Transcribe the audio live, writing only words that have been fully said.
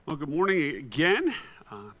Well, good morning again.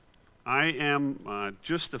 I am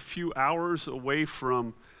just a few hours away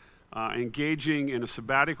from engaging in a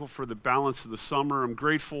sabbatical for the balance of the summer. I'm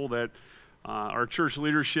grateful that our church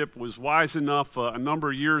leadership was wise enough a number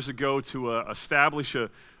of years ago to establish a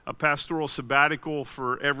pastoral sabbatical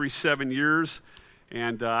for every 7 years.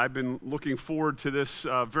 And I've been looking forward to this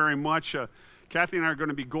very much. Kathy and I are going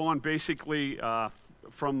to be gone basically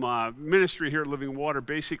from ministry here at Living Water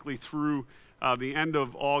basically through the end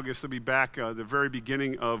of August. They'll be back the very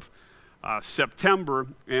beginning of September,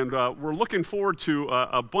 and we're looking forward to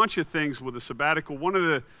a bunch of things with a sabbatical. One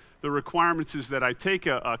of the requirements is that I take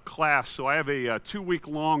a class, so I have a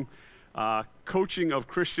 2-week-long coaching of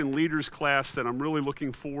Christian leaders class that I'm really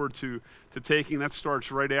looking forward to taking. That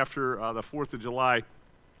starts right after the 4th of July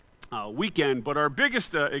weekend, but our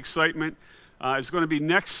biggest excitement is going to be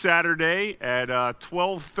next Saturday at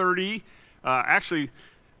 12:30.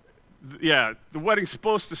 The wedding's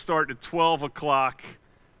supposed to start at 12 o'clock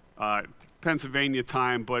Pennsylvania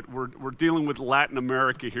time, but we're dealing with Latin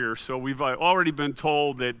America here, so we've already been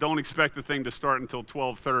told that don't expect the thing to start until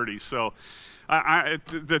 12:30. So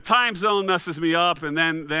the time zone messes me up, and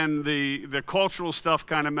then the cultural stuff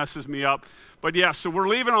kind of messes me up. But yeah, so we're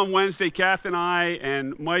leaving on Wednesday, Kath and I,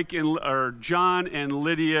 and John and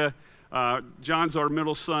Lydia. John's our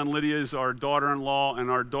middle son, Lydia is our daughter-in-law,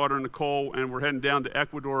 and our daughter Nicole, and we're heading down to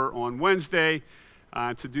Ecuador on Wednesday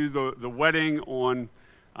to do the wedding on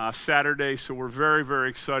Saturday, so we're very, very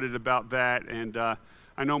excited about that, and I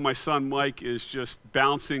know my son Mike is just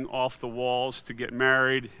bouncing off the walls to get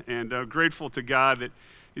married, and grateful to God that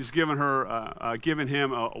He's given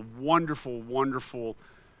him a wonderful, wonderful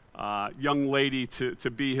young lady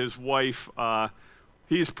to be his wife.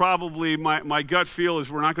 He's probably, my gut feel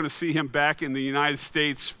is we're not going to see him back in the United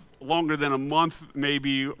States longer than a month,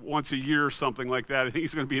 maybe once a year or something like that. I think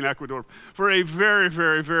he's going to be in Ecuador for a very,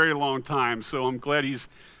 very, very long time. So I'm glad he's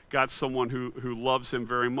got someone who loves him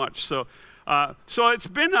very much. So it's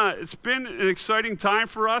been an exciting time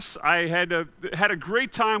for us. I had a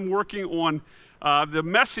great time working on the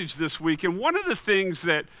message this week, and one of the things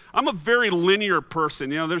that I'm a very linear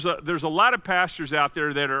person. You know, there's a lot of pastors out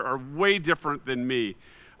there that are way different than me.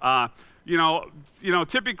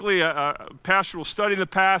 Typically a pastor will study the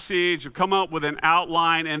passage, will come up with an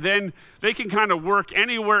outline, and then they can kind of work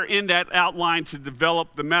anywhere in that outline to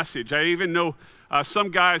develop the message. I even know some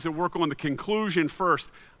guys that work on the conclusion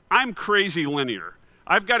first. I'm crazy linear.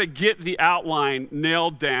 I've got to get the outline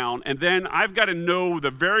nailed down, and then I've got to know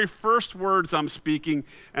the very first words I'm speaking,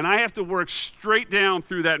 and I have to work straight down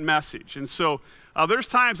through that message. And so there's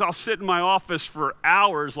times I'll sit in my office for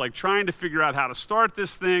hours, like trying to figure out how to start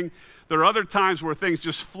this thing. There are other times where things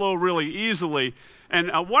just flow really easily.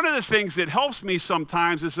 And one of the things that helps me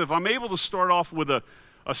sometimes is if I'm able to start off with a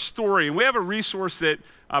story. And we have a resource that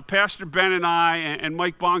Pastor Ben and I and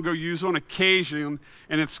Mike Bongo use on occasion,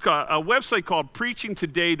 and it's a website called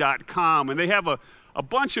preachingtoday.com, and they have a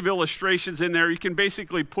bunch of illustrations in there. You can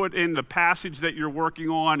basically put in the passage that you're working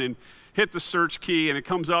on and hit the search key, and it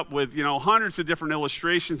comes up with hundreds of different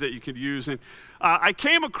illustrations that you could use. And I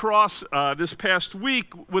came across this past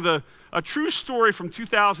week with a true story from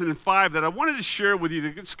 2005 that I wanted to share with you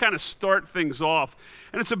to just kind of start things off.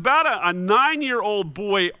 And it's about a 9-year-old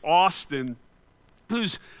boy, Austin,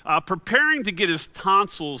 who's preparing to get his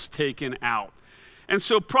tonsils taken out. And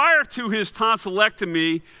so prior to his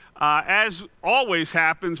tonsillectomy, as always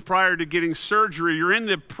happens prior to getting surgery, you're in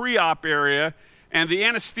the pre-op area, and the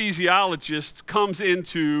anesthesiologist comes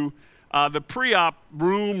into the pre-op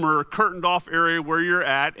room or curtained off area where you're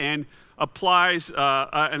at and applies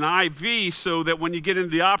an IV so that when you get into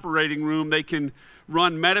the operating room, they can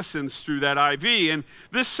run medicines through that IV. And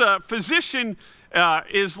this physician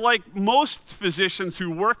is like most physicians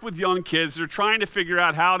who work with young kids. They're trying to figure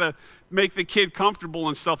out how to make the kid comfortable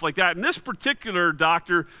and stuff like that. And this particular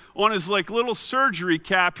doctor, on his little surgery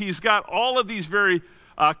cap, he's got all of these very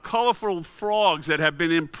colorful frogs that have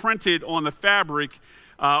been imprinted on the fabric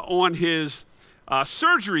on his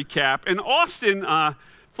surgery cap. And Austin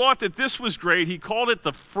thought that this was great. He called it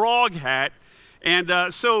the frog hat.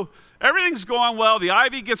 And so everything's going well. The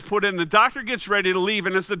IV gets put in. The doctor gets ready to leave.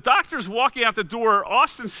 And as the doctor's walking out the door,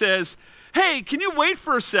 Austin says, "Hey, can you wait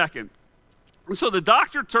for a second?" And so the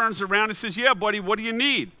doctor turns around and says, "Yeah, buddy, what do you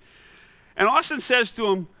need?" And Austin says to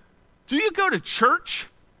him, "Do you go to church?"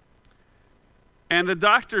 And the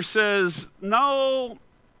doctor says, "No,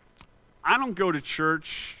 I don't go to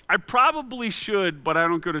church. I probably should, but I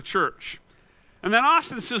don't go to church." And then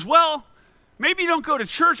Austin says, "Well, maybe you don't go to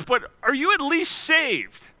church, but are you at least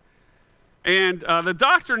saved?" And the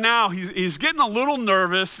doctor now, he's getting a little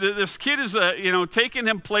nervous. This kid is, taking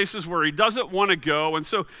him places where he doesn't want to go. And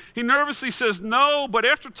so he nervously says, no, but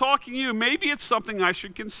after talking to you, maybe it's something I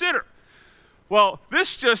should consider. Well,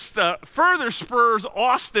 this just further spurs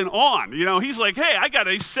Austin on. He's like, hey, I got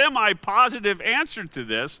a semi-positive answer to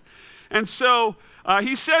this. And so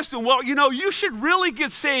he says to him, well, you should really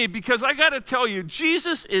get saved because I got to tell you,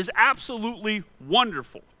 Jesus is absolutely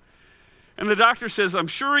wonderful. And the doctor says, I'm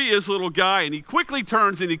sure he is, little guy. And he quickly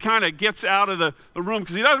turns and he kind of gets out of the room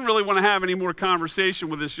because he doesn't really want to have any more conversation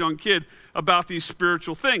with this young kid about these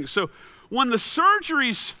spiritual things. So when the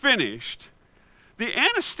surgery's finished, the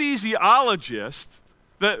anesthesiologist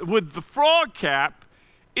with the frog cap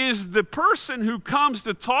is the person who comes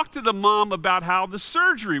to talk to the mom about how the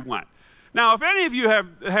surgery went. Now, if any of you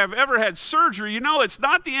have ever had surgery, it's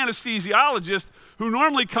not the anesthesiologist who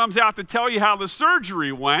normally comes out to tell you how the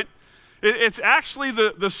surgery went. It's actually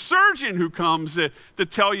the surgeon who comes to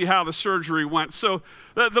tell you how the surgery went. So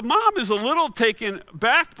the mom is a little taken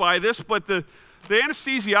back by this, but the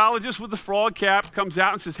anesthesiologist with the frog cap comes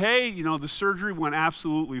out and says, hey, the surgery went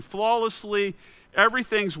absolutely flawlessly.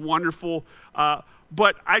 Everything's wonderful.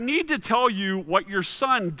 But I need to tell you what your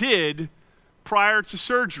son did prior to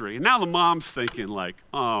surgery. And now the mom's thinking like,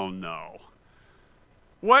 oh no.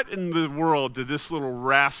 What in the world did this little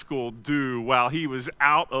rascal do while he was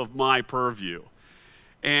out of my purview?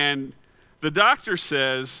 And the doctor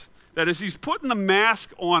says that as he's putting the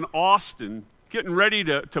mask on Austin, getting ready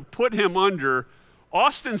to put him under,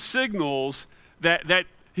 Austin signals that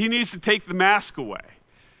he needs to take the mask away.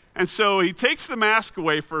 And so he takes the mask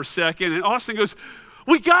away for a second, and Austin goes,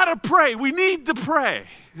 we got to pray. We need to pray.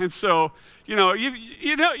 And so, you know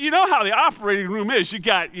how the operating room is. You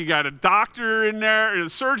got a doctor in there, a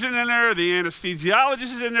surgeon in there, the anesthesiologist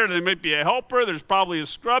is in there, there might be a helper, there's probably a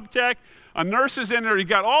scrub tech, a nurse is in there. You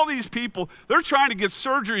got all these people. They're trying to get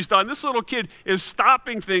surgeries done. This little kid is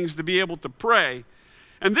stopping things to be able to pray.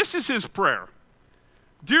 And this is his prayer.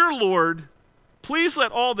 Dear Lord, please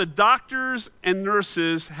let all the doctors and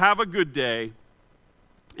nurses have a good day.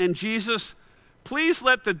 And Jesus, please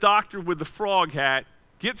let the doctor with the frog hat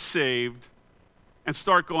get saved and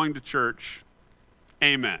start going to church.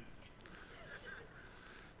 Amen.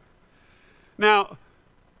 Now,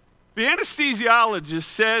 the anesthesiologist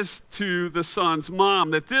says to the son's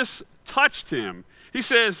mom that this touched him. He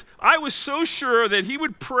says, I was so sure that he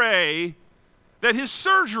would pray that his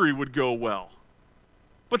surgery would go well.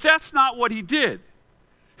 But that's not what he did.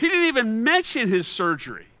 He didn't even mention his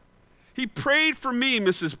surgery. He prayed for me,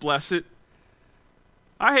 Mrs. Blessed.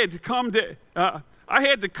 I had to come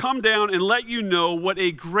down and let you know what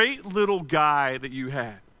a great little guy that you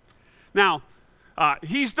had. Now,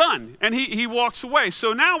 he's done, and he walks away.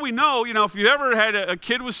 So now we know, if you ever had a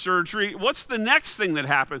kid with surgery, what's the next thing that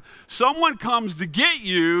happens? Someone comes to get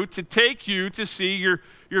you, to take you to see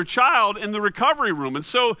your child in the recovery room. And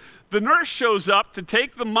so the nurse shows up to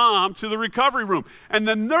take the mom to the recovery room. And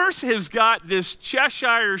the nurse has got this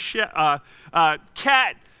Cheshire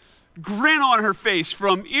cat grin on her face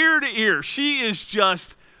from ear to ear. She is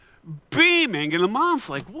just beaming. And the mom's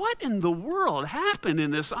like, what in the world happened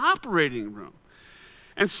in this operating room?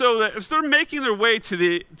 And so as they're making their way to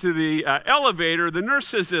the elevator, the nurse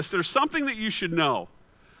says this, there's something that you should know.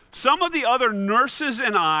 Some of the other nurses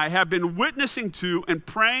and I have been witnessing to and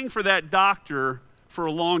praying for that doctor for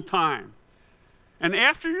a long time. And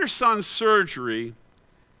after your son's surgery,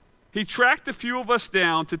 he tracked a few of us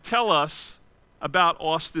down to tell us about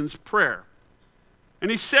Austin's prayer.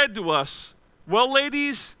 And he said to us, well,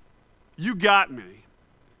 ladies, you got me.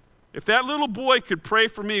 If that little boy could pray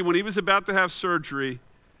for me when he was about to have surgery,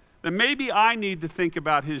 then maybe I need to think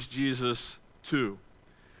about his Jesus too.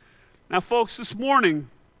 Now, folks, this morning,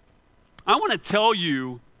 I want to tell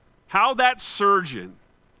you how that surgeon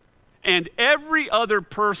and every other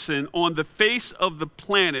person on the face of the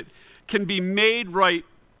planet can be made right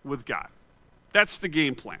with God. That's the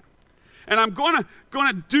game plan. And I'm going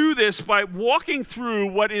to do this by walking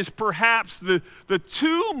through what is perhaps the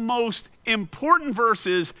two most important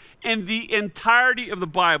verses in the entirety of the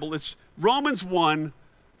Bible. It's Romans 1,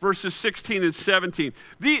 verses 16 and 17.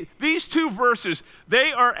 These two verses,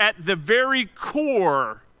 they are at the very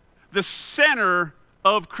core, the center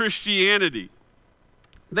of Christianity.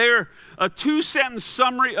 They're a two-sentence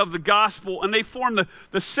summary of the gospel, and they form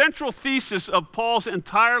the central thesis of Paul's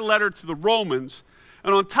entire letter to the Romans.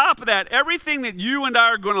 And on top of that, everything that you and I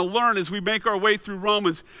are going to learn as we make our way through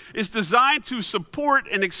Romans is designed to support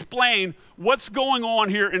and explain what's going on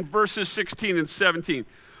here in verses 16 and 17.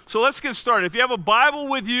 So let's get started. If you have a Bible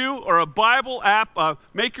with you or a Bible app,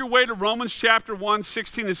 make your way to Romans chapter 1,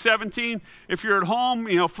 16 to 17. If you're at home,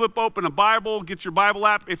 flip open a Bible, get your Bible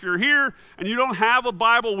app. If you're here and you don't have a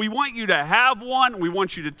Bible, we want you to have one. We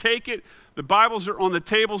want you to take it. The Bibles are on the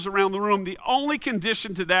tables around the room. The only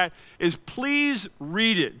condition to that is please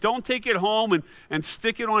read it. Don't take it home and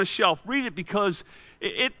stick it on a shelf. Read it because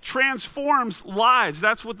it transforms lives.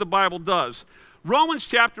 That's what the Bible does. Romans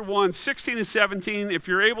chapter 1, 16 and 17. If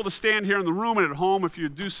you're able to stand here in the room and at home, if you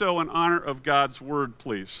do so in honor of God's word,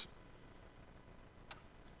 please.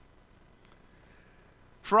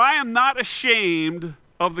 For I am not ashamed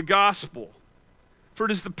of the gospel, for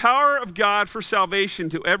it is the power of God for salvation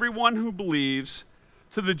to everyone who believes,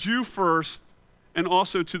 to the Jew first, and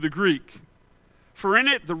also to the Greek. For in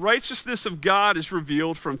it the righteousness of God is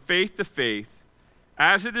revealed from faith to faith,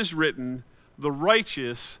 as it is written, the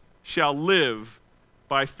righteous shall live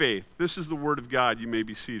by faith. This is the word of God. You may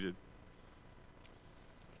be seated.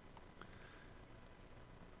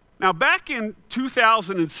 Now, back in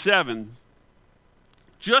 2007,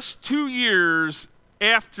 just 2 years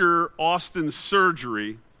after Austin's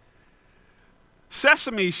surgery,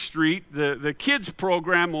 Sesame Street, the kids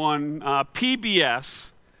program on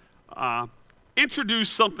PBS,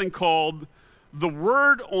 introduced something called The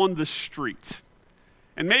Word on the Street.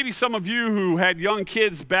 And maybe some of you who had young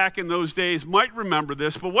kids back in those days might remember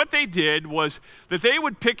this, but what they did was that they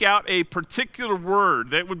would pick out a particular word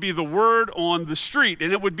that would be the word on the street,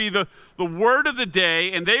 and it would be the word of the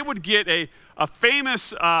day, and they would get a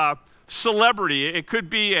famous celebrity. It could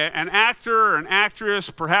be an actor or an actress,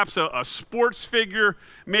 perhaps a sports figure,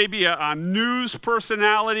 maybe a news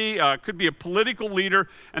personality, could be a political leader,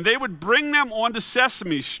 and they would bring them onto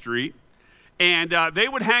Sesame Street. And they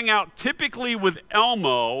would hang out typically with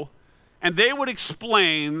Elmo, and they would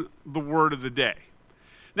explain the word of the day.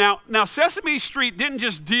 Now, Sesame Street didn't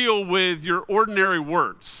just deal with your ordinary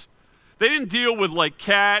words. They didn't deal with like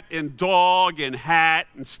cat and dog and hat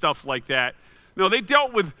and stuff like that. No, they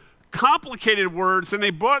dealt with complicated words, and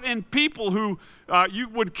they brought in people who you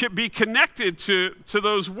would be connected to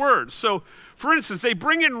those words. So, for instance, they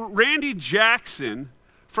bring in Randy Jackson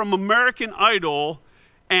from American Idol,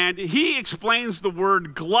 and he explains the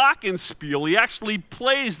word glockenspiel. He actually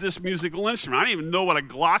plays this musical instrument. I didn't even know what a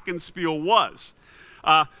glockenspiel was.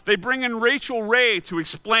 They bring in Rachel Ray to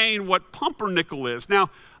explain what pumpernickel is.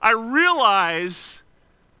 Now, I realize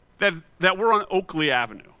that we're on Oakley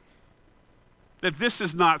Avenue, that this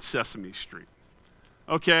is not Sesame Street,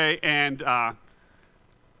 okay? And I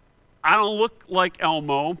don't look like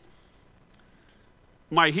Elmo.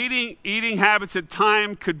 My eating habits at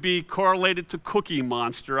times could be correlated to Cookie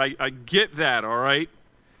Monster. I get that, all right?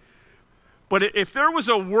 But if there was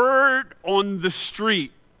a word on the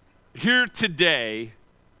street here today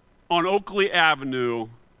on Oakley Avenue,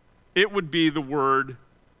 it would be the word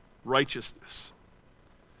righteousness.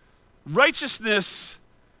 Righteousness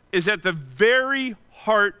is at the very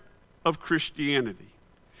heart of Christianity.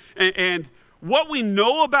 And what we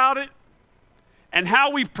know about it, and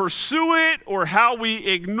how we pursue it, or how we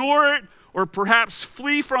ignore it, or perhaps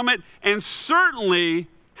flee from it, and certainly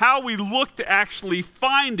how we look to actually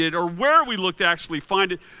find it, or where we look to actually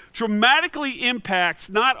find it, dramatically impacts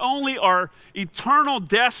not only our eternal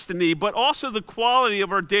destiny, but also the quality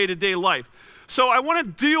of our day-to-day life. So I want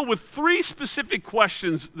to deal with 3 specific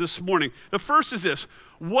questions this morning. The first is this: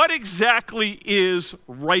 what exactly is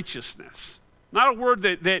righteousness? Not a word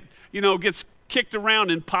that gets kicked around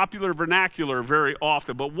in popular vernacular very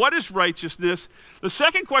often. But what is righteousness? The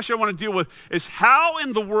second question I want to deal with is how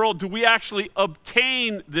in the world do we actually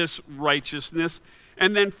obtain this righteousness?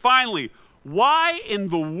 And then finally, why in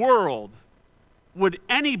the world would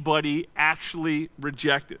anybody actually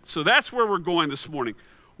reject it? So that's where we're going this morning.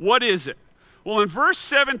 What is it? Well, in verse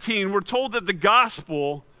 17, we're told that the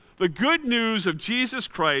gospel, the good news of Jesus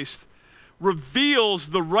Christ,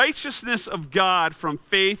 reveals the righteousness of God from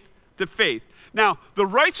faith to faith. Now, the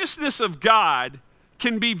righteousness of God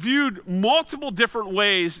can be viewed multiple different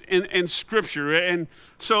ways in Scripture. And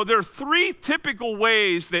so there are 3 typical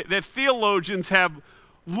ways that theologians have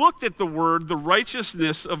looked at the word, the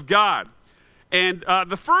righteousness of God. And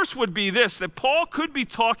the first would be this, that Paul could be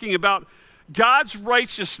talking about God's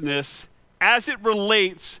righteousness as it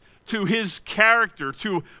relates to his character,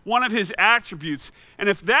 to one of his attributes. And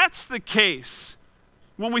if that's the case,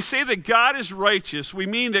 when we say that God is righteous, we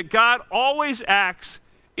mean that God always acts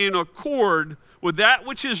in accord with that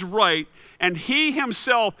which is right, and he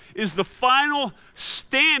himself is the final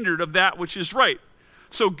standard of that which is right.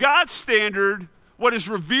 So God's standard, what is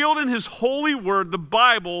revealed in his holy word, the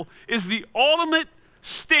Bible, is the ultimate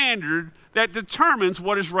standard that determines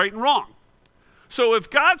what is right and wrong. So if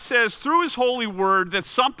God says through his holy word that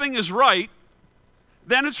something is right,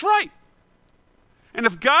 then it's right. And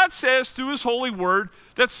if God says through his holy word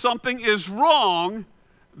that something is wrong,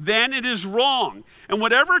 then it is wrong. And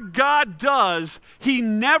whatever God does, he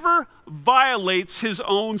never violates his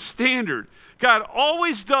own standard. God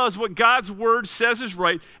always does what God's word says is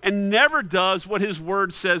right and never does what his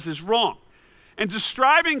word says is wrong. And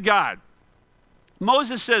describing God,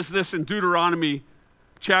 Moses says this in Deuteronomy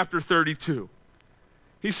chapter 32.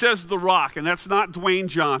 He says the rock, and that's not Dwayne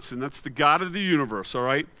Johnson, that's the God of the universe, all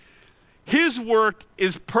right? His work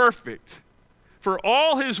is perfect, for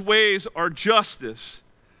all his ways are justice,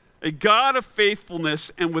 a God of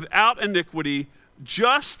faithfulness and without iniquity,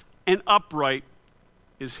 just and upright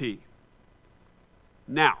is he.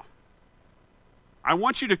 Now, I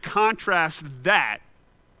want you to contrast that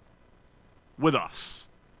with us.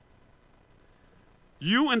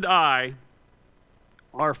 You and I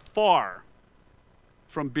are far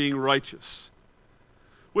from being righteous,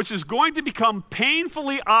 which is going to become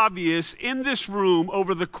painfully obvious in this room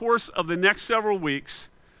over the course of the next several weeks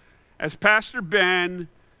as Pastor Ben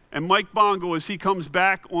and Mike Bongo, as he comes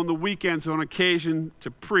back on the weekends on occasion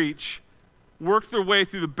to preach, work their way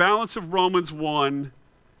through the balance of Romans 1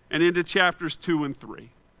 and into chapters 2 and 3.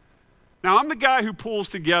 Now, I'm the guy who pulls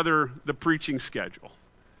together the preaching schedule.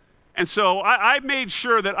 And so I made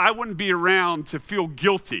sure that I wouldn't be around to feel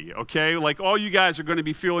guilty, okay? Like all you guys are going to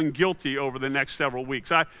be feeling guilty over the next several weeks.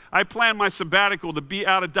 I planned my sabbatical to be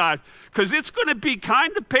out of Dodge because it's going to be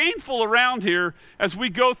kind of painful around here as we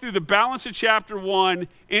go through the balance of chapter 1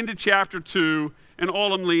 into chapter 2 and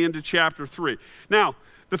ultimately into chapter 3. Now,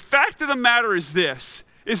 the fact of the matter is this,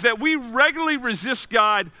 is that we regularly resist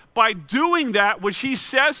God by doing that which he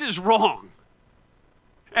says is wrong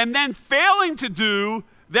and then failing to do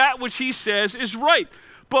that which he says is right.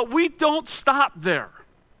 But we don't stop there.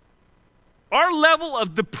 Our level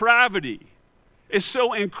of depravity is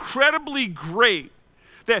so incredibly great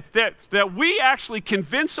that we actually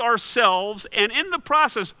convince ourselves and in the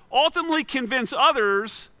process ultimately convince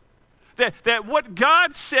others that what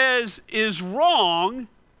God says is wrong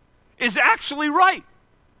is actually right.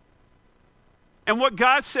 And what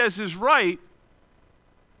God says is right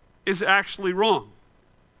is actually wrong.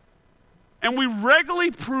 And we regularly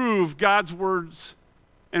prove God's words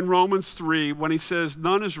in Romans 3 when he says,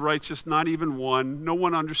 none is righteous, not even one. No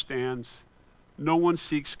one understands. No one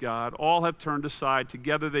seeks God. All have turned aside.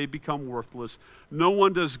 Together they become worthless. No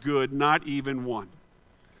one does good, not even one.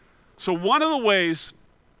 So one of the ways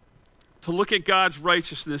to look at God's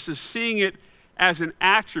righteousness is seeing it as an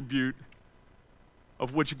attribute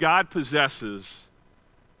of which God possesses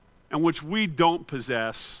and which we don't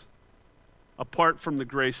possess apart from the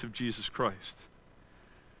grace of Jesus Christ.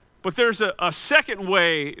 But there's a second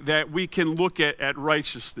way that we can look at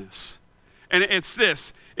righteousness. And it's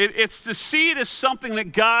this. It's to see it as something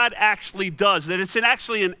that God actually does, that it's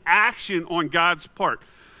actually an action on God's part.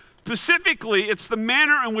 Specifically, it's the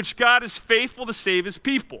manner in which God is faithful to save his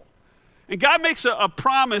people. And God makes a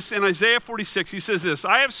promise in Isaiah 46. He says this,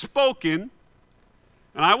 I have spoken,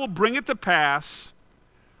 and I will bring it to pass.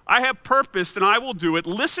 I have purposed, and I will do it.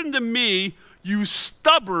 Listen to me, you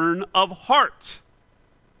stubborn of heart,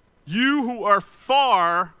 you who are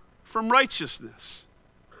far from righteousness.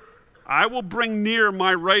 I will bring near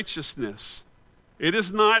my righteousness. It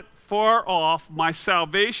is not far off. My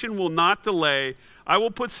salvation will not delay. I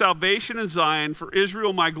will put salvation in Zion, for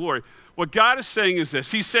Israel my glory. What God is saying is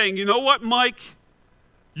this. He's saying, you know what, Mike?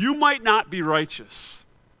 You might not be righteous,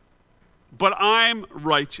 but I'm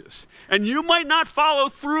righteous. And you might not follow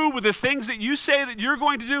through with the things that you say that you're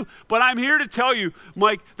going to do, but I'm here to tell you,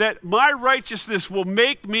 Mike, that my righteousness will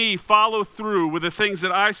make me follow through with the things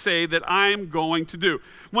that I say that I'm going to do.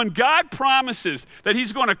 When God promises that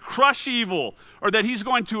he's going to crush evil, or that he's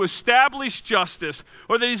going to establish justice,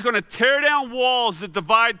 or that he's going to tear down walls that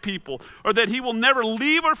divide people, or that he will never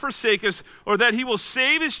leave or forsake us, or that he will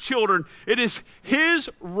save his children, it is his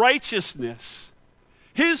righteousness,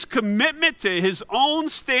 his commitment to his own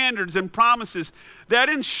standards and promises that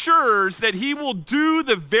ensures that he will do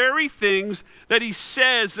the very things that he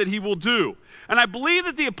says that he will do. And I believe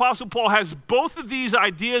that the Apostle Paul has both of these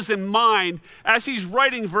ideas in mind as he's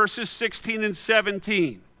writing verses 16 and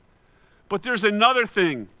 17. But there's another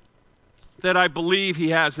thing that I believe he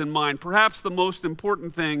has in mind, perhaps the most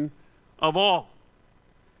important thing of all.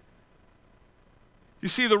 You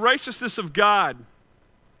see, the righteousness of God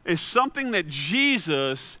is something that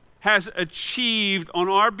Jesus has achieved on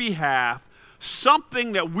our behalf,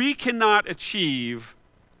 something that we cannot achieve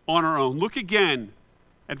on our own. Look again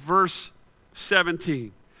at verse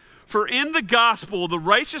 17. For in the gospel, the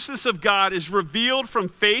righteousness of God is revealed from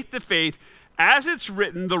faith to faith, as it's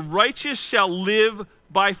written, the righteous shall live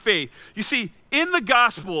by faith. You see, in the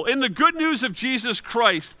gospel, in the good news of Jesus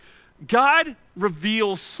Christ, God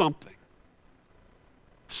reveals something.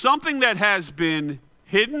 Something that has been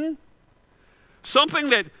hidden, something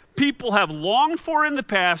that people have longed for in the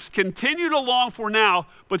past, continue to long for now,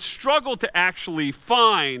 but struggle to actually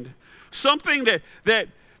find. Something that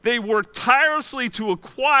they work tirelessly to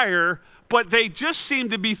acquire, but they just seem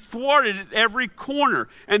to be thwarted at every corner.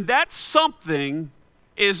 And that something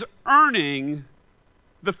is earning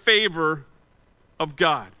the favor of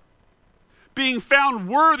God. Being found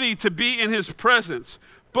worthy to be in his presence,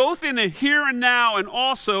 both in the here and now and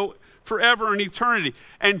also forever and eternity.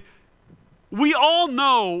 And we all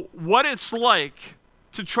know what it's like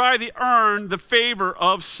to try to earn the favor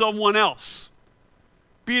of someone else,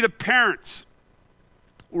 be it a parent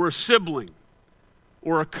or a sibling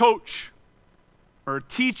or a coach or a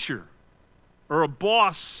teacher or a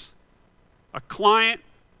boss, a client,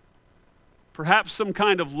 perhaps some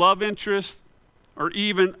kind of love interest, or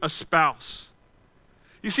even a spouse.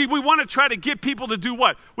 You see, we want to try to get people to do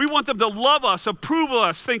what? We want them to love us, approve of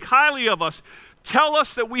us, think highly of us, tell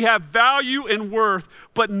us that we have value and worth.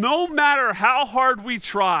 But no matter how hard we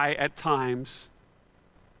try at times,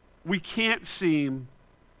 we can't seem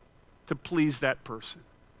to please that person.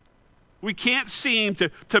 We can't seem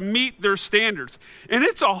to meet their standards. And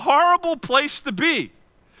it's a horrible place to be.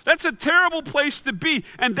 That's a terrible place to be.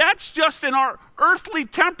 And that's just in our earthly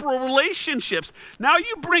temporal relationships. Now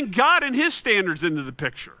you bring God and his standards into the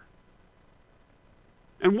picture.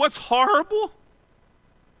 And what's horrible?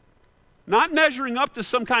 Not measuring up to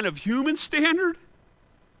some kind of human standard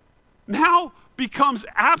now becomes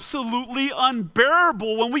absolutely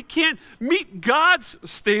unbearable when we can't meet God's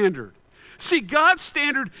standard. See, God's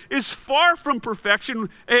standard is far from perfection,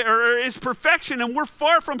 or is perfection, and we're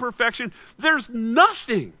far from perfection. There's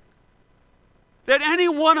nothing that any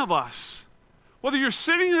one of us, whether you're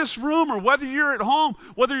sitting in this room or whether you're at home,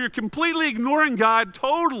 whether you're completely ignoring God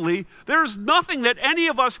totally, there's nothing that any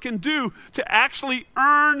of us can do to actually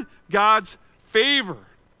earn God's favor.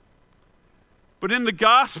 But in the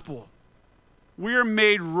gospel, we are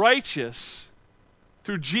made righteous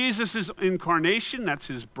through Jesus' incarnation, that's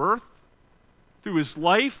his birth, through his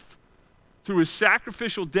life, through his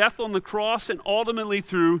sacrificial death on the cross, and ultimately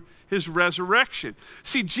through his resurrection.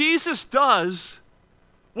 See, Jesus does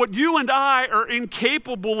what you and I are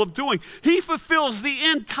incapable of doing. He fulfills the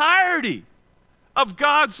entirety of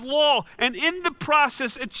God's law, and in the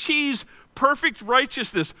process achieves perfect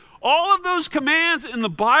righteousness. All of those commands in the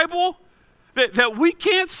Bible that we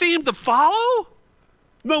can't seem to follow,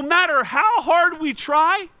 no matter how hard we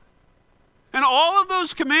try, and all of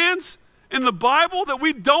those commands in the Bible that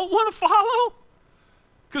we don't want to follow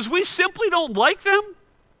because we simply don't like them,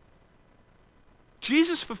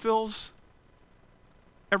 Jesus fulfills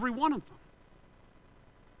every one of them.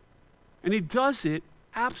 And he does it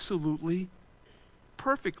absolutely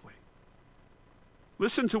perfectly.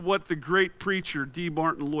 Listen to what the great preacher D.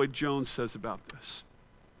 Martin Lloyd-Jones says about this.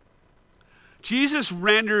 Jesus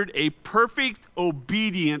rendered a perfect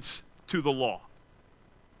obedience to the law.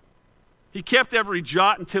 He kept every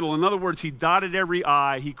jot and tittle. In other words, he dotted every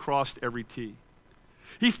I, he crossed every T.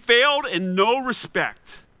 He failed in no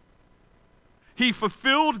respect. He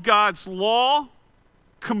fulfilled God's law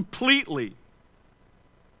completely,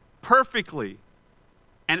 perfectly,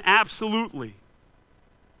 and absolutely.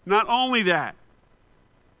 Not only that,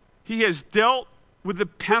 he has dealt with the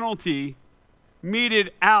penalty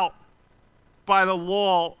meted out by the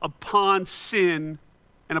law upon sin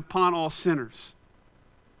and upon all sinners.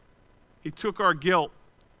 He took our guilt,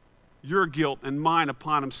 your guilt, and mine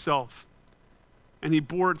upon himself, and he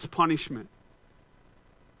bore its punishment.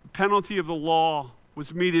 The penalty of the law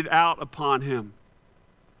was meted out upon him.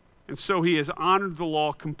 And so he has honored the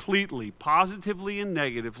law completely, positively and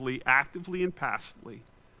negatively, actively and passively.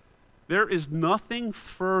 There is nothing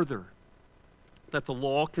further that the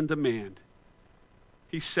law can demand.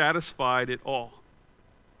 He satisfied it all.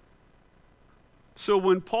 So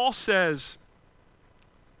when Paul says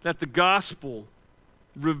that the gospel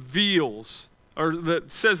reveals, or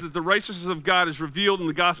that says that the righteousness of God is revealed in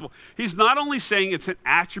the gospel, he's not only saying it's an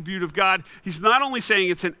attribute of God, he's not only saying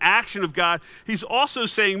it's an action of God, he's also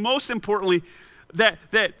saying, most importantly, that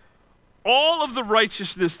all of the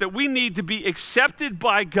righteousness that we need to be accepted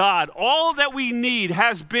by God, all that we need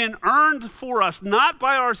has been earned for us, not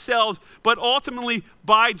by ourselves, but ultimately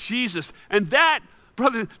by Jesus. And that,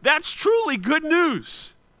 brother, that's truly good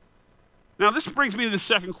news. Now, this brings me to the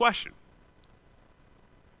second question.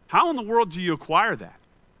 How in the world do you acquire that?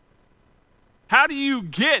 How do you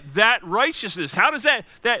get that righteousness? How does that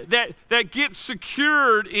get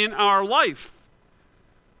secured in our life?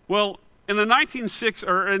 Well, in the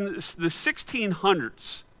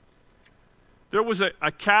 1600s, there was a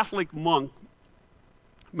Catholic monk.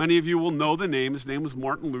 Many of you will know the name. His name was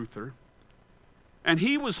Martin Luther. And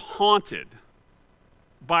he was haunted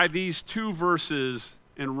by these two verses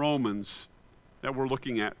in Romans that we're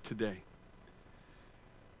looking at today.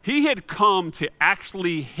 He had come to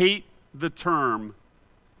actually hate the term,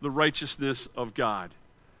 the righteousness of God.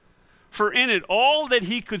 For in it, all that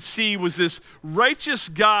he could see was this righteous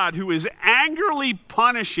God who is angrily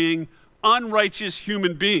punishing unrighteous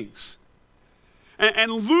human beings.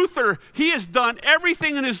 And Luther, he has done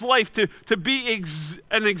everything in his life to be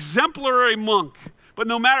an exemplary monk. But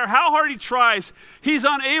no matter how hard he tries, he's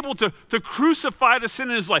unable to crucify the sin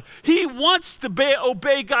in his life. He wants to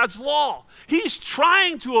obey God's law. He's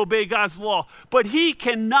trying to obey God's law, but he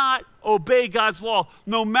cannot obey God's law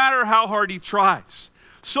no matter how hard he tries.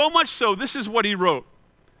 So much so, this is what he wrote.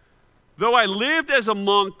 Though I lived as a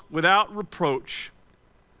monk without reproach,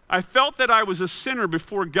 I felt that I was a sinner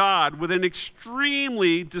before God with an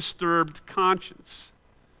extremely disturbed conscience.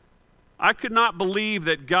 I could not believe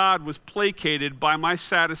that God was placated by my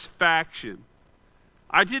satisfaction.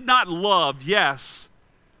 I did not love, yes,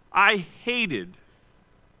 I hated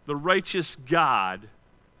the righteous God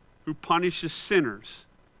who punishes sinners.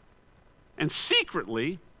 And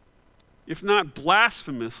secretly, if not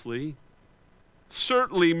blasphemously,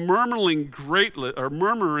 certainly murmuring greatly,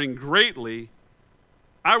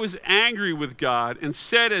 I was angry with God and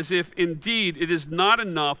said as if indeed it is not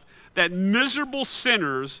enough that miserable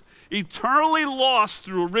sinners, eternally lost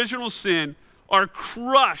through original sin, are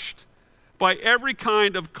crushed by every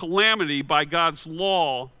kind of calamity by God's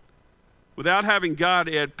law without having God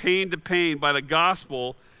add pain to pain by the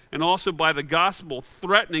gospel, and also by the gospel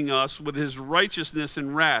threatening us with his righteousness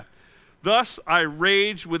and wrath. Thus I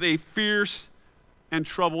raged with a fierce and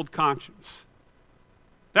troubled conscience.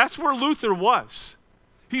 That's where Luther was.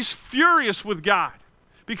 He's furious with God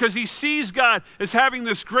because he sees God as having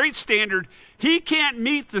this great standard. He can't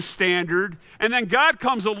meet the standard, and then God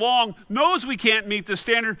comes along, knows we can't meet the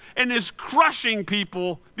standard, and is crushing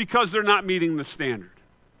people because they're not meeting the standard.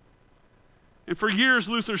 And for years,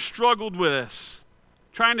 Luther struggled with this,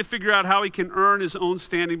 trying to figure out how he can earn his own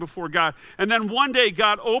standing before God. And then one day,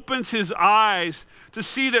 God opens his eyes to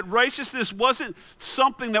see that righteousness wasn't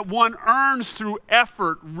something that one earns through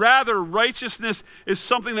effort. Rather, righteousness is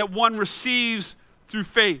something that one receives through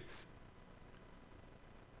faith.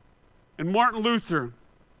 And Martin Luther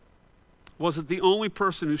wasn't the only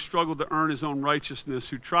person who struggled to earn his own righteousness,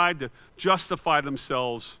 who tried to justify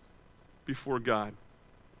themselves before God.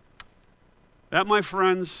 That, my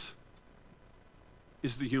friends,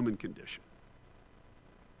 is the human condition.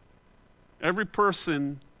 Every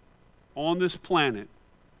person on this planet,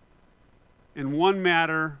 in one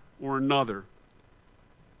matter or another,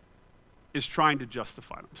 is trying to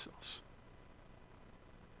justify themselves.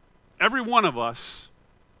 Every one of us,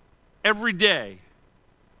 every day,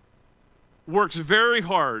 works very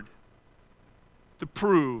hard to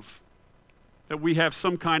prove that we have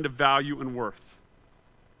some kind of value and worth.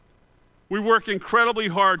 We work incredibly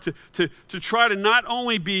hard to try to not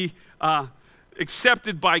only be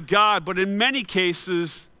accepted by God, but in many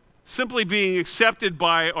cases, simply being accepted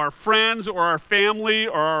by our friends or our family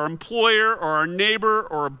or our employer or our neighbor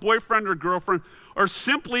or a boyfriend or girlfriend, or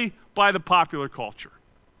simply by the popular culture.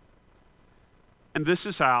 And this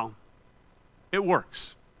is how it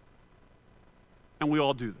works. And we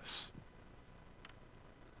all do this.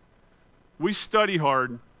 We study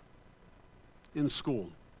hard in school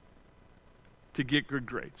to get good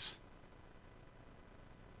grades.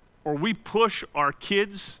 Or we push our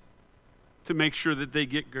kids to make sure that they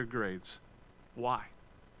get good grades. Why?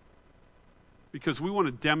 Because we want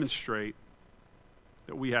to demonstrate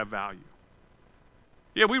that we have value.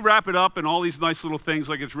 Yeah, we wrap it up in all these nice little things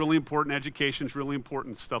like it's really important, education's really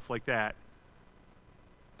important, stuff like that.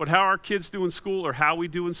 But how our kids do in school or how we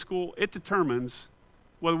do in school, it determines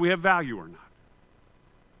whether we have value or not.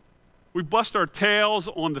 We bust our tails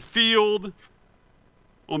on the field,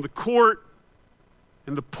 on the court,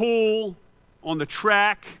 in the pool, on the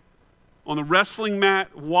track, on the wrestling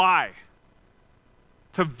mat. Why?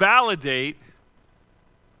 To validate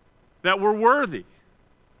that we're worthy.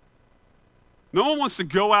 No one wants to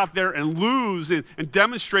go out there and lose and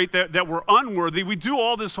demonstrate that we're unworthy. We do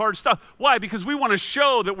all this hard stuff. Why? Because we want to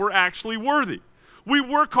show that we're actually worthy. We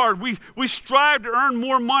work hard. We strive to earn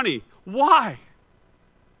more money. Why?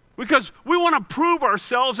 Because we want to prove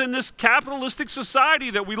ourselves in this capitalistic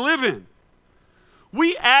society that we live in.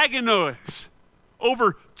 We agonize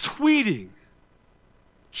over tweeting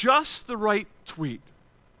just the right tweet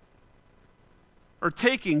or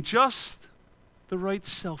taking just the right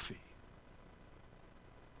selfie.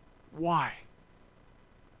 Why?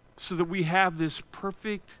 So that we have this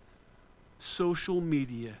perfect social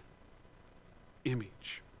media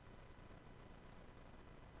image.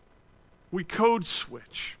 We code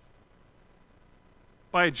switch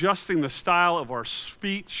by adjusting the style of our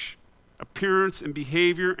speech, appearance, and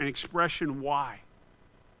behavior and expression. Why?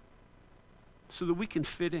 So that we can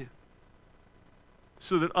fit in,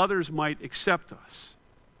 so that others might accept us.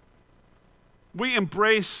 We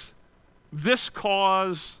embrace this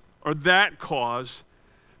cause or that cause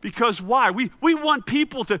because why? We want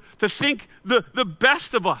people to think the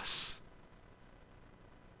best of us.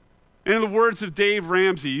 And in the words of Dave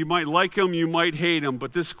Ramsey, you might like him, you might hate him,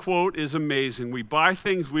 but this quote is amazing. We buy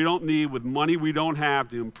things we don't need with money we don't have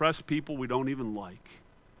to impress people we don't even like.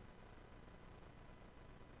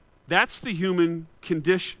 That's the human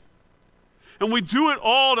condition. And we do it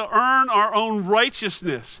all to earn our own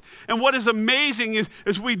righteousness. And what is amazing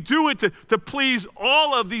is we do it to please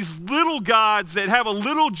all of these little gods that have a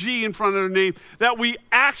little g in front of their name that we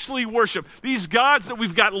actually worship. These gods that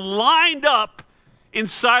we've got lined up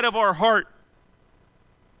inside of our heart.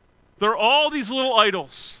 They're all these little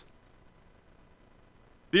idols.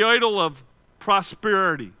 The idol of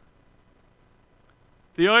prosperity.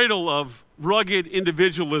 The idol of rugged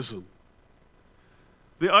individualism.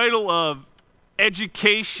 The idol of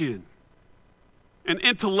education and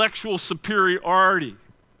intellectual superiority.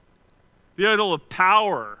 The idol of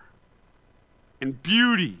power and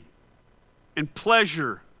beauty and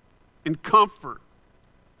pleasure and comfort.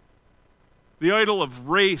 The idol of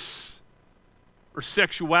race or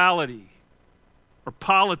sexuality or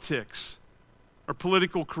politics or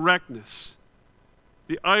political correctness.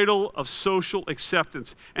 The idol of social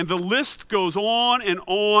acceptance. And the list goes on and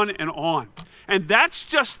on and on. And that's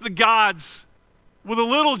just the gods with a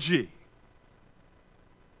little g.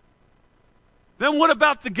 Then what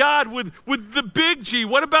about the God with the big G?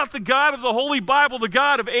 What about the God of the Holy Bible, the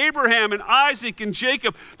God of Abraham and Isaac and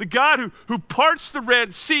Jacob, the God who parts the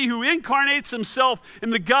Red Sea, who incarnates himself in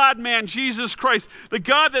the God-man, Jesus Christ, the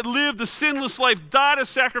God that lived a sinless life, died a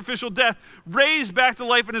sacrificial death, raised back to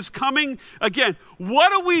life, and is coming again.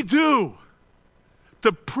 What do we do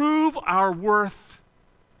to prove our worth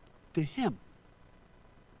to him?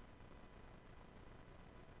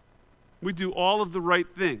 We do all of the right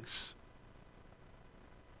things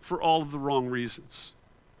for all of the wrong reasons.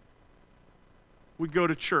 We go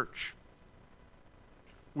to church.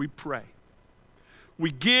 We pray.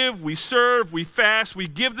 We give, we serve, we fast, we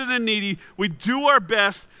give to the needy. We do our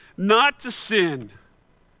best not to sin.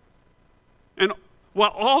 And while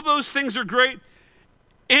all those things are great,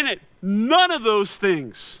 in it, none of those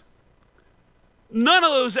things, none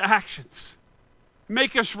of those actions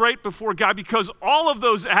make us right before God, because all of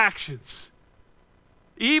those actions,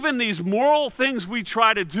 even these moral things we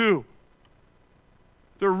try to do,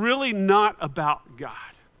 they're really not about God.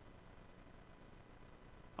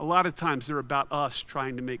 A lot of times they're about us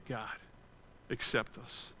trying to make God accept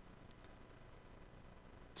us.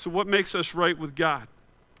 So what makes us right with God?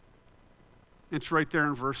 It's right there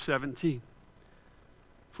in verse 17.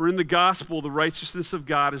 For in the gospel, the righteousness of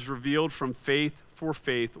God is revealed from faith for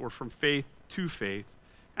faith, or from faith to faith.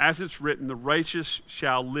 As it's written, the righteous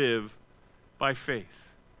shall live by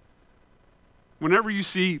faith. Whenever you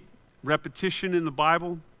see repetition in the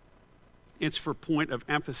Bible, it's for point of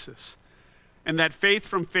emphasis. And that faith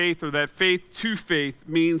from faith, or that faith to faith,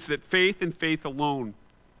 means that faith and faith alone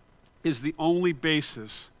is the only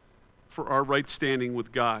basis for our right standing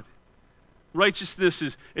with God.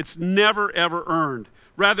 Righteousness it's never ever earned.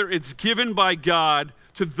 Rather, it's given by God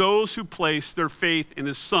to those who place their faith in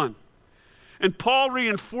his Son. And Paul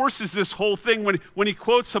reinforces this whole thing when he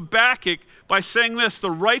quotes Habakkuk by saying this,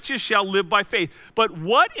 the righteous shall live by faith. But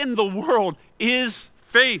what in the world is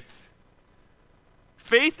faith?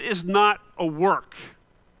 Faith is not a work.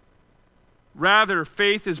 Rather,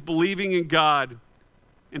 faith is believing in God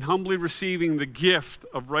and humbly receiving the gift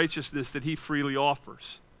of righteousness that he freely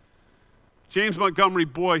offers. James Montgomery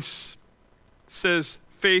Boyce says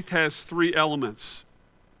faith has three elements.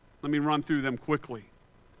 Let me run through them quickly.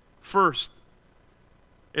 First,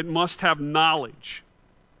 it must have knowledge.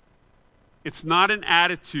 It's not an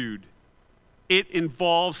attitude. It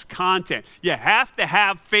involves content. You have to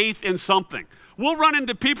have faith in something. We'll run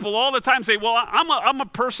into people all the time and say, well, I'm a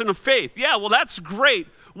person of faith. Yeah, well, that's great.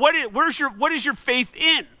 What is your faith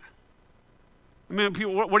in? I mean,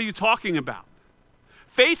 people, what are you talking about?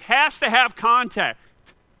 Faith has to have context.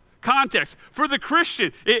 For the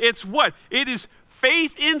Christian, it's what? It is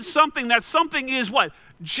faith in something. That something is what?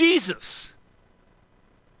 Jesus.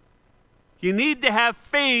 You need to have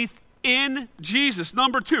faith in Jesus.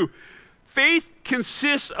 Number two, faith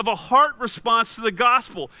consists of a heart response to the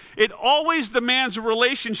gospel. It always demands a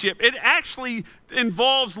relationship. It actually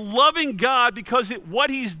involves loving God because what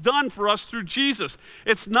he's done for us through Jesus.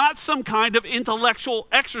 It's not some kind of intellectual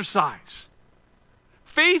exercise.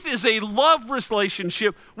 Faith is a love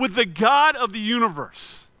relationship with the God of the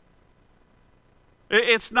universe.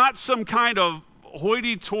 It's not some kind of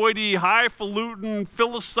hoity-toity, highfalutin,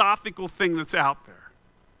 philosophical thing that's out there.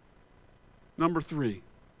 Number three,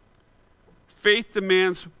 faith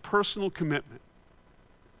demands personal commitment.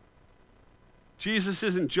 Jesus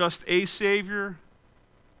isn't just a Savior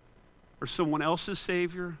or someone else's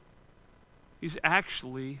Savior. He's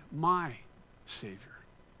actually my Savior.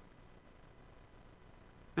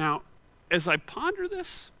 Now, as I ponder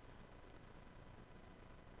this,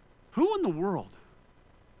 who in the world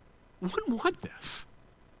wouldn't want this?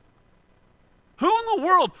 Who in the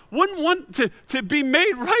world wouldn't want to be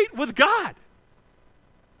made right with God?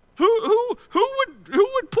 Who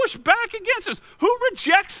would push back against this? Who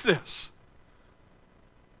rejects this?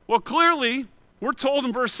 Well, clearly, we're told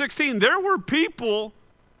in verse 16, there were people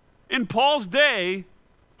in Paul's day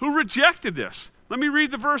who rejected this. Let me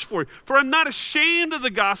read the verse for you. For I'm not ashamed of the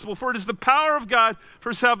gospel, for it is the power of God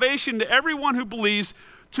for salvation to everyone who believes,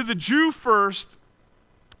 to the Jew first,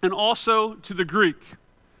 and also to the Greek.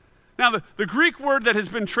 Now, the Greek word that has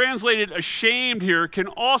been translated ashamed here can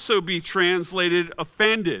also be translated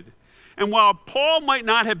offended. And while Paul might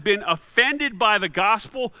not have been offended by the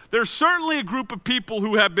gospel, there's certainly a group of people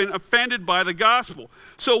who have been offended by the gospel.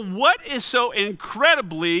 So what is so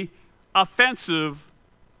incredibly offensive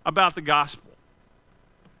about the gospel?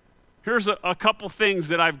 Here's a couple things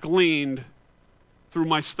that I've gleaned through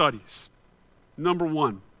my studies. Number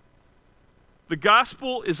one, the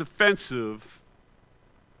gospel is offensive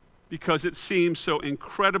because it seems so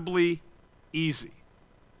incredibly easy.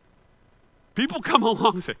 People come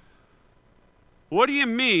along and say, what do you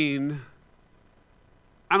mean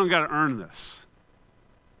I don't got to earn this?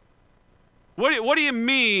 What do you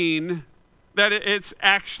mean that it's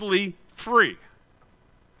actually free?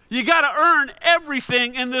 You got to earn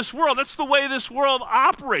everything in this world. That's the way this world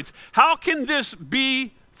operates. How can this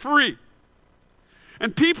be free?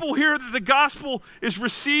 And people hear that the gospel is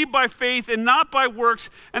received by faith and not by works,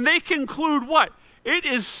 and they conclude what? It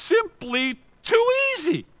is simply too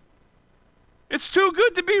easy. It's too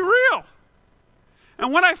good to be real.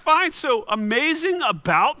 And what I find so amazing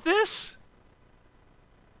about this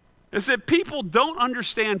is that people don't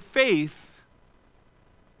understand faith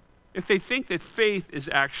if they think that faith is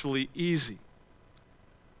actually easy.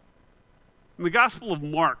 In the Gospel of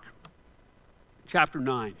Mark, chapter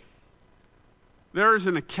 9, there is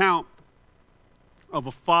an account of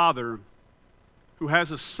a father who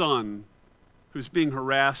has a son who's being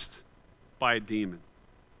harassed by a demon.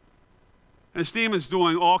 And this demon's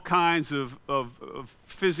doing all kinds of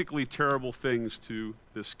physically terrible things to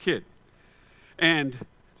this kid. And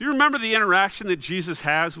do you remember the interaction that Jesus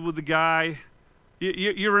has with the guy?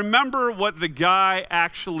 You remember what the guy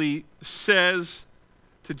actually says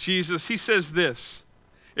to Jesus? He says this,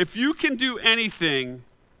 if you can do anything,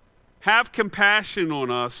 have compassion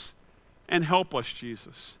on us and help us,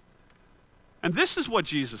 Jesus. And this is what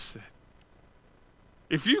Jesus said.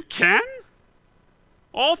 If you can,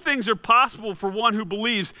 all things are possible for one who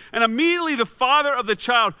believes. And immediately the father of the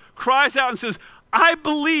child cries out and says, I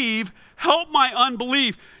believe, help my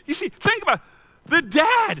unbelief. You see, think about it. The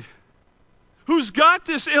dad who's got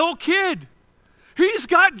this ill kid, he's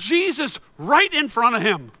got Jesus right in front of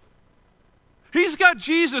him. He's got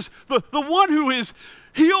Jesus, the one who has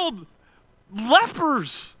healed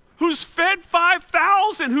lepers, who's fed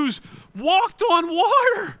 5,000, who's walked on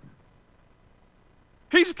water.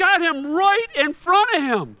 He's got him right in front of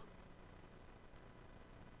him.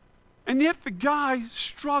 And yet the guy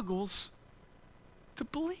struggles to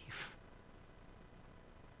believe.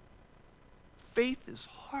 Faith is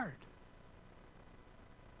hard.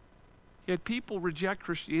 Yet people reject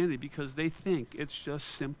Christianity because they think it's just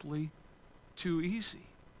simply too easy.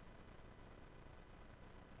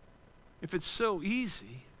 If it's so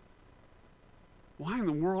easy, why in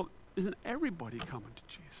the world isn't everybody coming to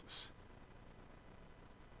Jesus?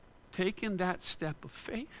 Taking that step of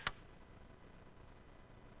faith,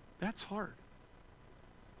 that's hard.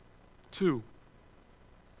 2,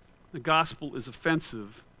 the gospel is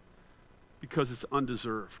offensive because it's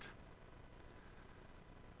undeserved.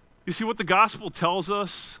 You see, what the gospel tells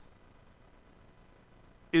us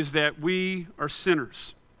is that we are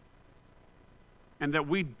sinners and that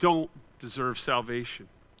we don't deserve salvation.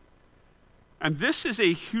 And this is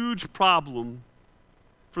a huge problem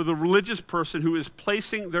for the religious person who is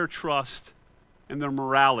placing their trust in their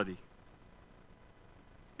morality.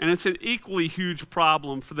 And it's an equally huge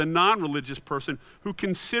problem for the non-religious person who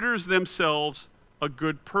considers themselves a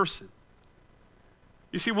good person.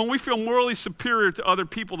 You see, when we feel morally superior to other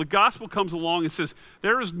people, the gospel comes along and says,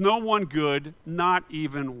 there is no one good, not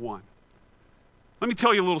even one. Let me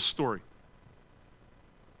tell you a little story.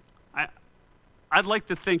 I'd like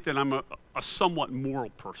to think that I'm a somewhat moral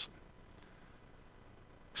person.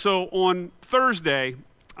 So on Thursday,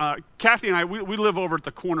 Kathy and I, we live over at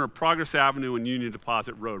the corner of Progress Avenue and Union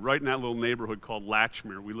Deposit Road, right in that little neighborhood called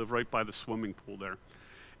Latchmere. We live right by the swimming pool there.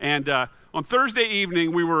 And on Thursday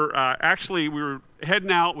evening, we were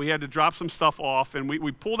heading out. We had to drop some stuff off, and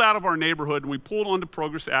we pulled out of our neighborhood, and we pulled onto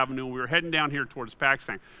Progress Avenue, and we were heading down here towards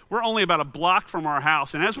Pakistan. We're only about a block from our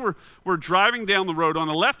house, and as we're driving down the road, on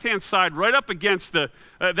the left-hand side, right up against that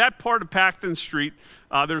part of Paxton Street,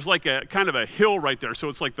 there's like a kind of a hill right there. So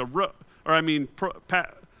it's like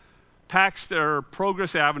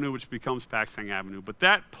Progress Avenue, which becomes Pakistan Avenue. But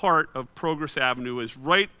that part of Progress Avenue is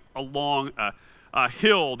right along a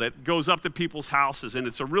hill that goes up to people's houses, and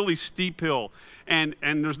it's a really steep hill, and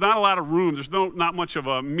there's not a lot of room. There's not much of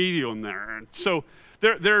a median there, and so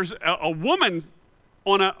there's a woman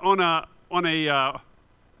on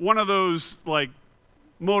one of those like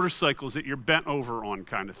motorcycles that you're bent over on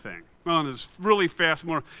kind of thing, on this really fast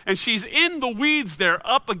motor, and she's in the weeds there,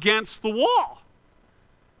 up against the wall.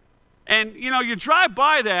 And, you drive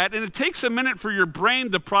by that, and it takes a minute for your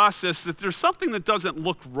brain to process that there's something that doesn't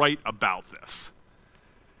look right about this.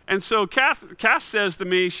 And so Cass says to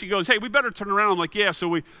me, she goes, hey, we better turn around. I'm like, yeah.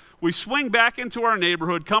 So we swing back into our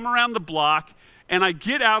neighborhood, come around the block, and I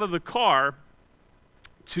get out of the car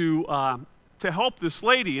to help this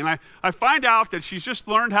lady. And I find out that she's just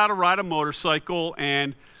learned how to ride a motorcycle,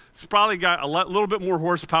 and it's probably got a little bit more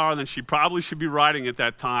horsepower than she probably should be riding at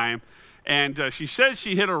that time. And she says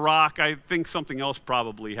she hit a rock. I think something else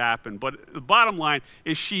probably happened. But the bottom line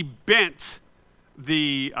is she bent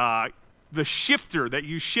the shifter that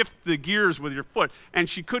you shift the gears with your foot, and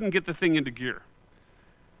she couldn't get the thing into gear.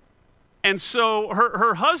 And so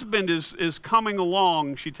her husband is coming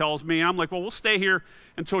along, she tells me, and I'm like, well, we'll stay here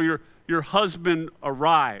until your husband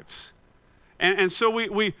arrives. And so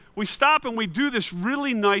we stop and we do this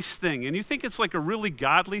really nice thing, and you think it's like a really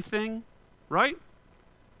godly thing, right?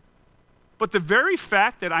 But the very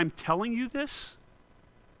fact that I'm telling you this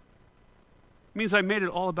means I made it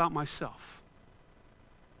all about myself.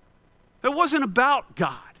 It wasn't about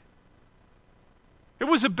God. It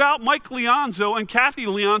was about Mike Leonzo and Kathy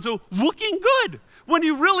Leonzo looking good when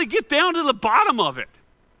you really get down to the bottom of it.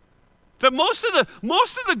 That most of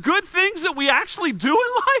the good things that we actually do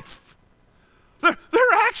in life,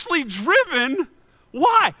 they're actually driven.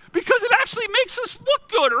 Why? Because it actually makes us look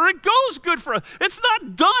good, or it goes good for us. It's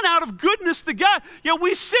not done out of goodness to God. Yet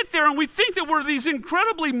we sit there and we think that we're these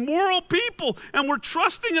incredibly moral people, and we're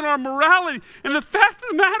trusting in our morality. And the fact of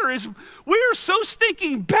the matter is, we are so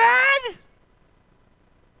stinking bad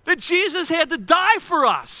that Jesus had to die for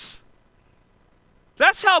us.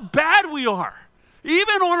 That's how bad we are,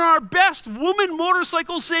 even on our best woman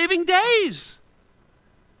motorcycle saving days.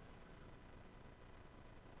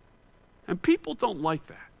 And people don't like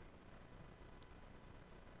that.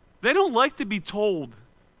 They don't like to be told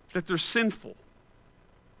that they're sinful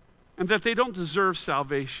and that they don't deserve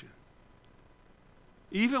salvation,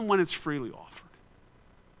 even when it's freely offered.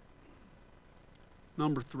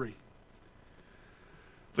 Number 3.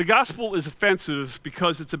 The gospel is offensive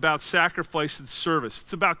because it's about sacrifice and service.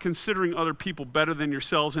 It's about considering other people better than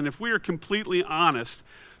yourselves. And if we are completely honest,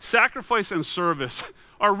 sacrifice and service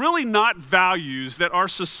are really not values that our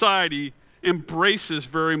society embraces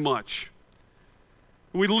very much.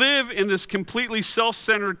 We live in this completely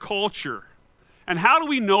self-centered culture. And how do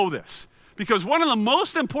we know this? Because one of the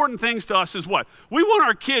most important things to us is what? We want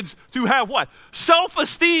our kids to have what?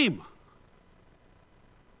 Self-esteem.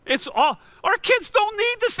 Our kids don't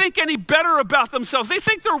need to think any better about themselves. They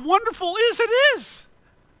think they're wonderful as it is.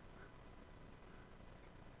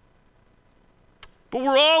 But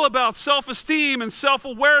we're all about self-esteem and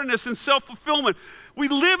self-awareness and self-fulfillment. We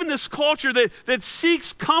live in this culture that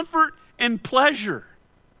seeks comfort and pleasure.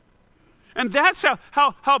 And that's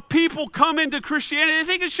how people come into Christianity. They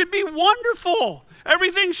think it should be wonderful.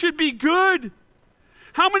 Everything should be good.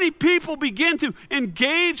 How many people begin to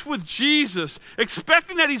engage with Jesus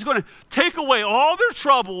expecting that he's going to take away all their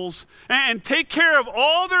troubles and take care of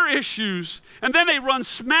all their issues, and then they run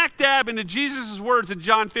smack dab into Jesus' words in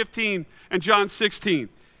John 15 and John 16.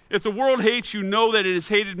 If the world hates you, know that it has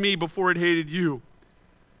hated me before it hated you.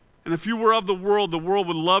 And if you were of the world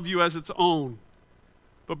would love you as its own.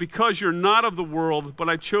 But because you're not of the world, but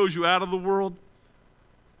I chose you out of the world,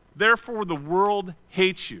 therefore the world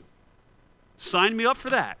hates you. Sign me up for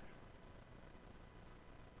that.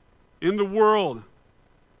 In the world,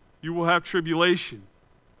 you will have tribulation,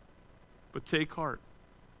 but take heart.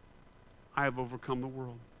 I have overcome the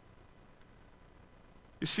world.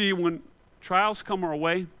 You see, when trials come our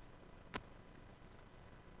way,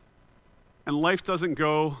 and life doesn't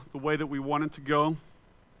go the way that we want it to go,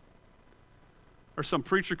 or some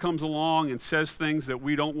preacher comes along and says things that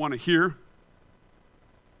we don't want to hear,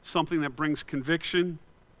 something that brings conviction,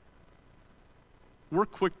 we're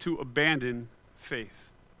quick to abandon faith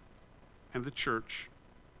and the church,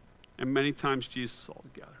 and many times Jesus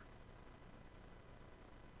altogether.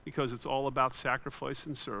 Because it's all about sacrifice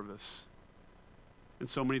and service. And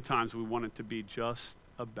so many times we want it to be just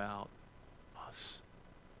about us.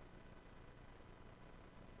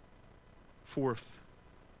 Fourth,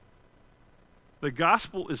 the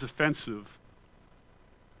gospel is offensive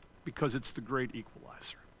because it's the great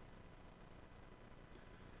equalizer.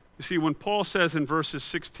 You see, when Paul says in verse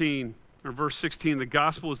 16, the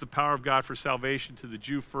gospel is the power of God for salvation to the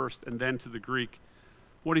Jew first and then to the Greek,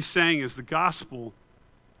 what he's saying is the gospel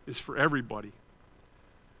is for everybody.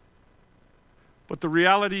 But the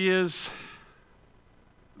reality is,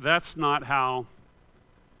 that's not how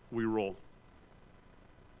we roll.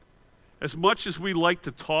 As much as we like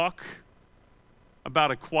to talk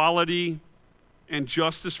about equality and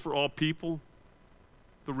justice for all people,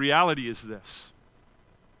 the reality is this: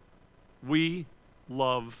 we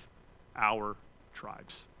love our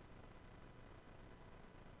tribes.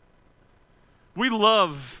 We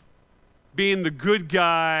love being the good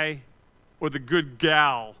guy or the good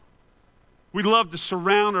gal. We love to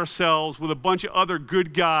surround ourselves with a bunch of other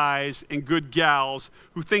good guys and good gals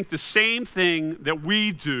who think the same thing that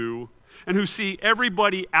we do and who see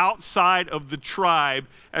everybody outside of the tribe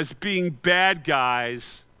as being bad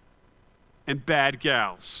guys and bad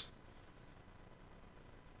gals.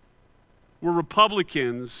 We're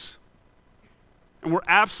Republicans, and we're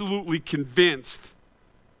absolutely convinced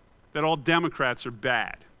that all Democrats are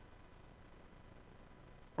bad.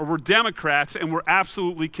 Or we're Democrats, and we're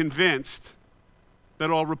absolutely convinced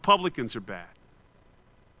that all Republicans are bad.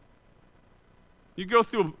 You go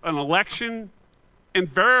through an election,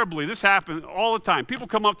 invariably, this happens all the time. People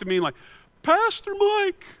come up to me like, Pastor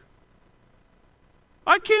Mike,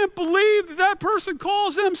 I can't believe that that person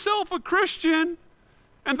calls themselves a Christian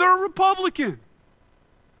and they're a Republican.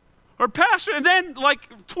 Or Pastor, and then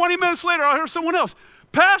like 20 minutes later, I'll hear someone else,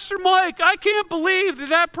 Pastor Mike, I can't believe that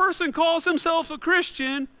that person calls themselves a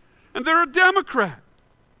Christian and they're a Democrat.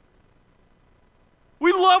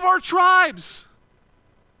 We love our tribes.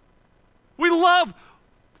 We love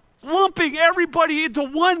lumping everybody into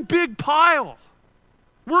one big pile.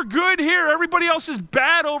 We're good here. Everybody else is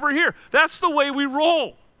bad over here. That's the way we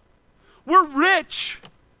roll. We're rich,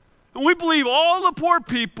 and we believe all the poor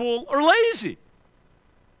people are lazy.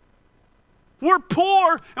 We're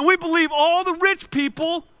poor, and we believe all the rich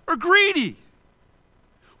people are greedy.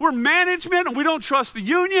 We're management, and we don't trust the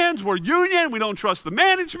unions. We're union, we don't trust the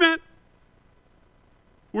management.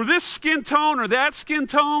 We're this skin tone or that skin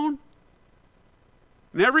tone.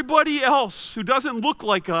 And everybody else who doesn't look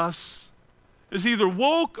like us is either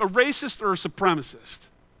woke, a racist, or a supremacist.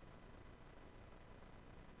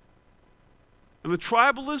 And the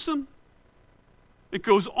tribalism, it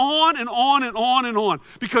goes on and on and on and on.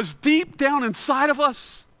 Because deep down inside of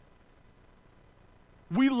us,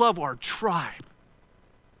 we love our tribe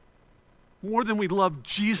more than we love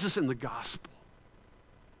Jesus and the gospel.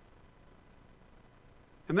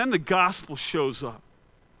 And then the gospel shows up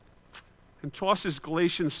and tosses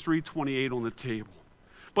Galatians 3:28 on the table.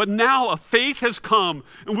 But now a faith has come,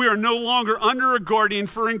 and we are no longer under a guardian,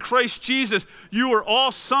 for in Christ Jesus you are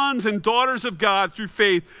all sons and daughters of God through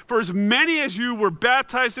faith. For as many as you were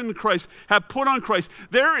baptized into Christ have put on Christ.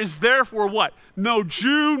 There is therefore what? No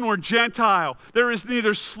Jew nor Gentile. There is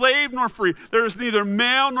neither slave nor free. There is neither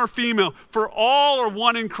male nor female, for all are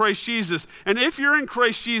one in Christ Jesus. And if you're in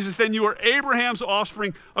Christ Jesus, then you are Abraham's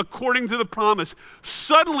offspring according to the promise.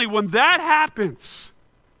 Suddenly, when that happens,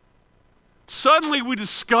 suddenly we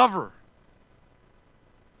discover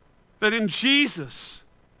that in Jesus,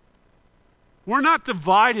 we're not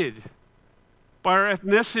divided by our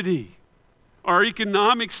ethnicity, our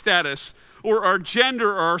economic status, or our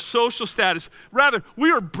gender, or our social status. Rather,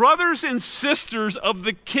 we are brothers and sisters of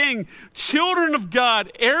the King, children of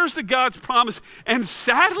God, heirs to God's promise. And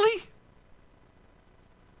sadly,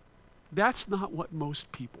 that's not what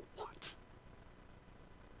most people want.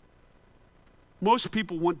 Most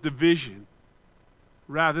people want division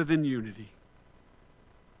rather than unity.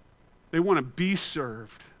 They want to be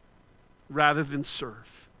served rather than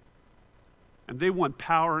serve. And they want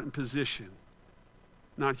power and position,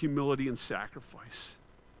 not humility and sacrifice.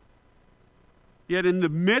 Yet in the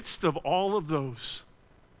midst of all of those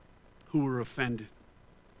who are offended,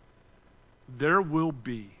 there will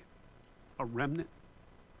be a remnant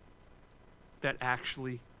that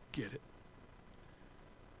actually get it,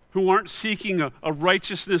 who aren't seeking a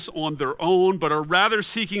righteousness on their own, but are rather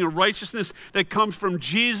seeking a righteousness that comes from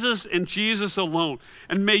Jesus and Jesus alone.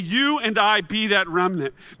 And may you and I be that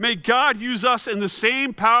remnant. May God use us in the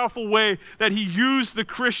same powerful way that he used the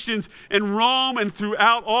Christians in Rome and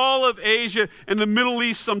throughout all of Asia and the Middle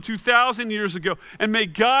East some 2,000 years ago. And may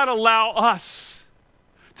God allow us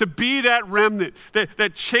to be that remnant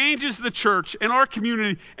that changes the church and our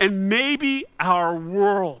community and maybe our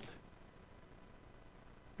world.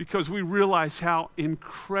 Because we realize how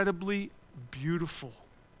incredibly beautiful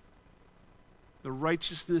the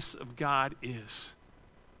righteousness of God is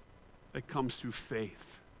that comes through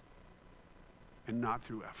faith and not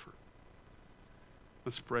through effort.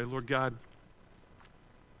 Let's pray. Lord God,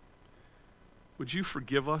 would you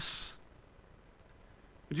forgive us?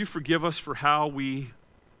 Would you forgive us for how we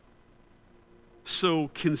so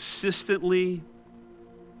consistently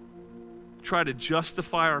try to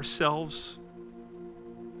justify ourselves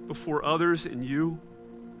before others and you?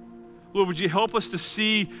 Lord, would you help us to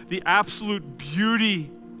see the absolute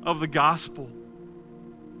beauty of the gospel?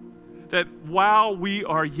 That while we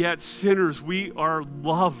are yet sinners, we are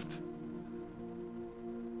loved.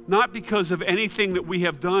 Not because of anything that we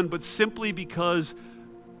have done, but simply because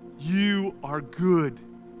you are good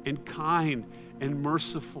and kind and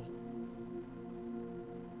merciful.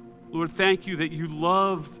 Lord, thank you that you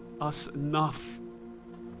loved us enough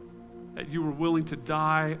that you were willing to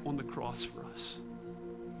die on the cross for us.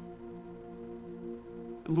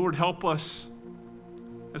 And Lord, help us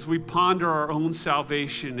as we ponder our own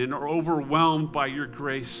salvation and are overwhelmed by your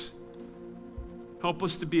grace. Help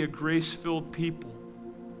us to be a grace-filled people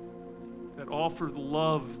that offer the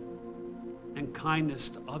love and kindness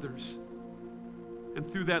to others. And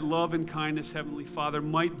through that love and kindness, Heavenly Father,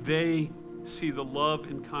 might they see the love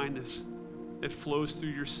and kindness that flows through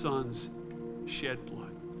your Son's shed blood.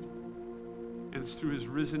 And it's through his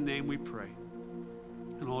risen name we pray.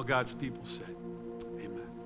 And all God's people said,